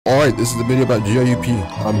Alright, this is a video about GRU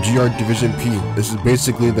Division P. This is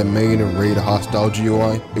basically the main raid hostile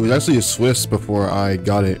GUI. It was actually a Swiss before I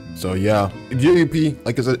got it, so yeah. GRU,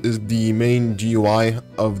 like I said, is the main GUI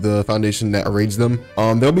of the foundation that raids them.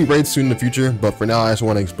 There'll be raids soon in the future, but for now I just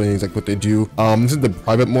want to explain exactly what they do. This is the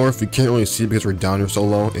private morph. You can't really see it because we're down here so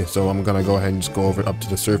low, and so I'm gonna go ahead and just go over up to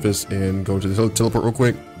the surface and go to the teleport real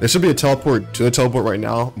quick. There should be a teleport to the teleport right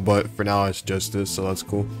now, but for now it's just this, so that's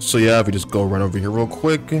cool. So yeah, if we just go run over here real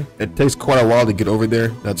quick. It takes quite a while to get over there.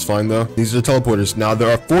 That's fine though. These are teleporters. Now there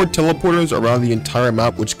are 4 teleporters around the entire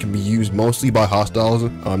map, which can be used mostly by hostiles.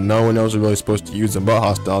 No one else is really supposed to use them but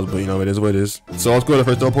hostiles, but you know, it is what it is. So let's go to the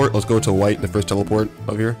first teleport. Let's go to white, the first teleport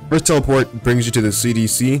over here. First teleport brings you to the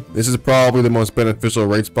CDC. This is probably the most beneficial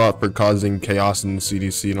raid spot for causing chaos in the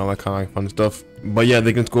CDC and all that kind of fun stuff. But yeah,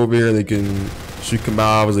 they can go over here, they can shoot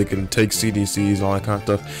mobs, they can take CDCs and all that kind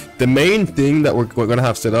of stuff. The main thing that we're gonna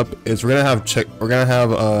have set up is we're gonna have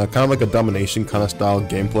kind of like a domination kind of style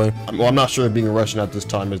gameplay. Well, I'm not sure if being a Russian at this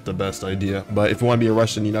time is the best idea, but if you want to be a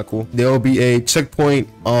Russian, you're not cool. There will be a checkpoint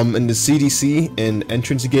in the CDC and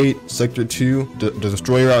entrance gate, sector 2, the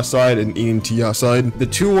destroyer outside and ENT outside. The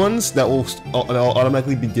 2 ones that will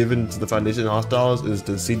automatically be given to the foundation hostiles is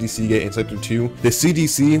the CDC gate and sector 2. The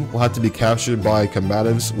CDC will have to be captured by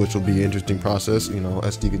combatives, which will be an interesting process. You know,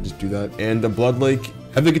 SD can just do that. And the blood lake,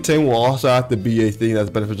 heavy contain will also have to be a thing that's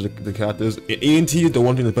beneficial to the captives. ENT is the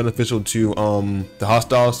one thing that's beneficial to the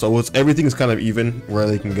hostiles, so everything is kind of even where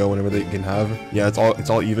they can go whenever they can have. Yeah, it's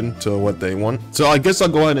all even to what they want. So I guess I'll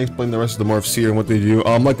go ahead and explain the rest of the morphs here and what they do.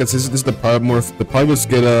 Like I said, this is the private morph. The privates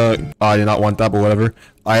get I did not want that, but whatever.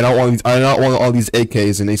 I don't want all these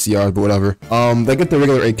AKs and ACRs, but whatever. They get the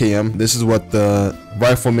regular AKM. This is what the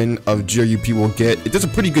rifleman of GRU will get. It does a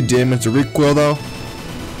pretty good damage. The recoil though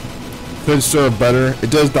could serve better.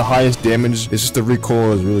 It does the highest damage. It's just the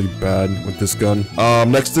recoil is really bad with this gun.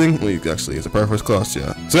 Next thing, actually, it's a power first class,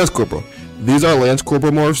 yeah. So that's corporal. These are Lance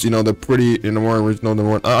Corporal morphs. You know, they're pretty, you know, more original than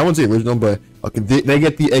more. I wouldn't say original, but okay, they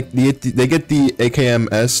get the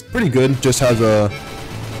AKM-S. Pretty good. Just has a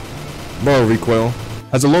lower recoil.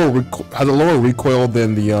 Has a lower recoil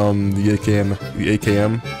than the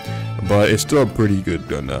AKM, but it's still a pretty good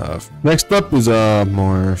gun to have. Next up is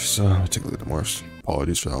morphs. Take a look at the morphs.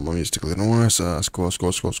 Apologies for that. Let me just take a look at the morphs. Scroll.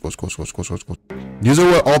 These are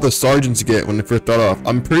what all the sergeants get when they first start off.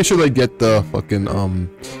 I'm pretty sure they get the fucking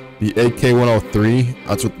the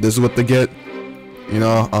AK-103. This is what they get. You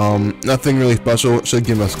know, nothing really special. Should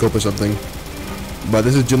give them a scope or something. But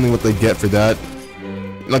this is generally what they get for that.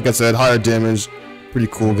 Like I said, higher damage. Pretty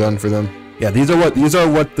cool gun for them. Yeah, these are what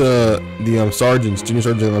the sergeants, junior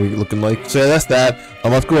sergeants are gonna be looking like. So yeah, that's that.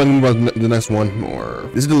 Let's go ahead and move on to the next one.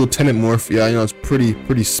 This is the lieutenant morph. Yeah, you know, it's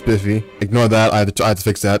pretty spiffy. Ignore that. I had to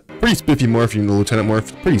fix that. Pretty spiffy morph. You know, the lieutenant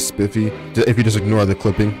morph. Pretty spiffy. If you just ignore the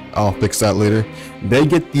clipping, I'll fix that later. They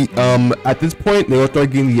get the at this point they will start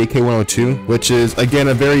getting the AK-102, which is again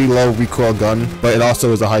a very low recoil gun, but it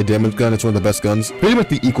also is a high damage gun. It's one of the best guns. Pretty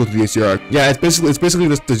much equal to the ACR. Yeah, it's basically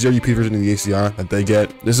the GRU version of the ACR that they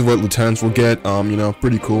get. This is what lieutenants will get. You know,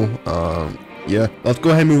 pretty cool. Yeah, let's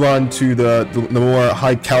go ahead and move on to the more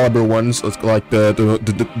high caliber ones. Let's go like the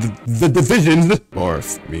divisions.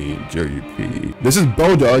 Morph me GRU. This is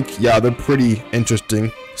Bodog. Yeah, they're pretty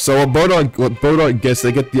interesting. So what Bodog gets,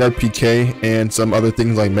 they get the RPK and some other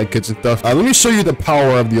things like medkits and stuff. Let me show you the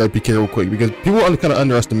power of the RPK real quick because people kind of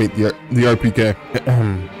underestimate the RPK.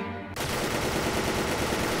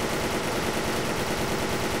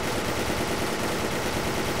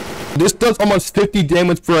 This does almost 50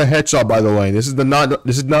 damage for a headshot, by the way. This is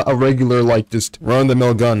not a regular like just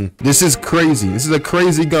run-of-the-mill gun. This is crazy. This is a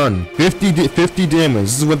crazy gun. 50 damage.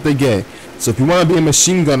 This is what they get. So if you want to be a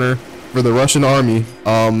machine gunner for the Russian army,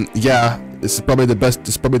 yeah, this is probably the best.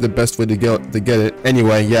 This is probably the best way to get it.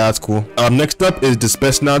 Anyway, yeah, that's cool. Next up is the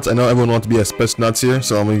Spetsnaz. I know everyone wants to be a Spetsnaz here,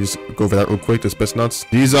 so I'm gonna just go over that real quick. The Spetsnaz.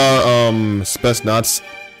 These are Spetsnaz.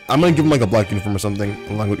 I'm gonna give them like a black uniform or something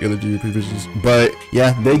along with the other GRU provisions. But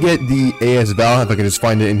yeah, they get the AS Val. If I can just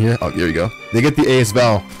find it in here. Oh, here we go. They get the AS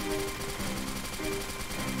Val.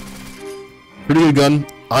 Pretty good gun.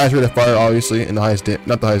 Highest rate of fire, obviously, and the highest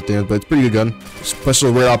not the highest damage, but it's pretty good gun.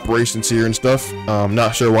 Special rare operations here and stuff.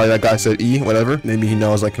 Not sure why that guy said E. Whatever. Maybe he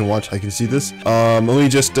knows I can see this. Let me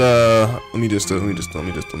just. Yeah,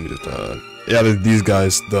 these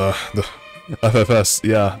guys. The FFS,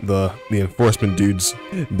 yeah, the enforcement dudes.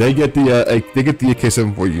 They get the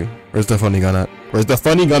AK-7 for you. Where's the funny gun at? Where's the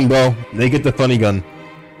funny gun, bro? They get the funny gun.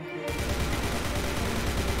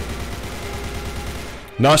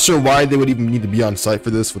 Not sure why they would even need to be on site for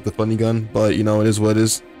this with the funny gun, but you know, it is what it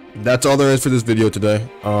is. That's all there is for this video today.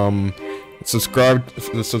 Subscribe to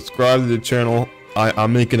the channel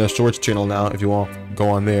I'm making a shorts channel now. If you want, go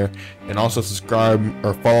on there, and also subscribe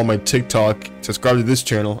or follow my TikTok. Subscribe to this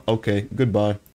channel. Okay, goodbye.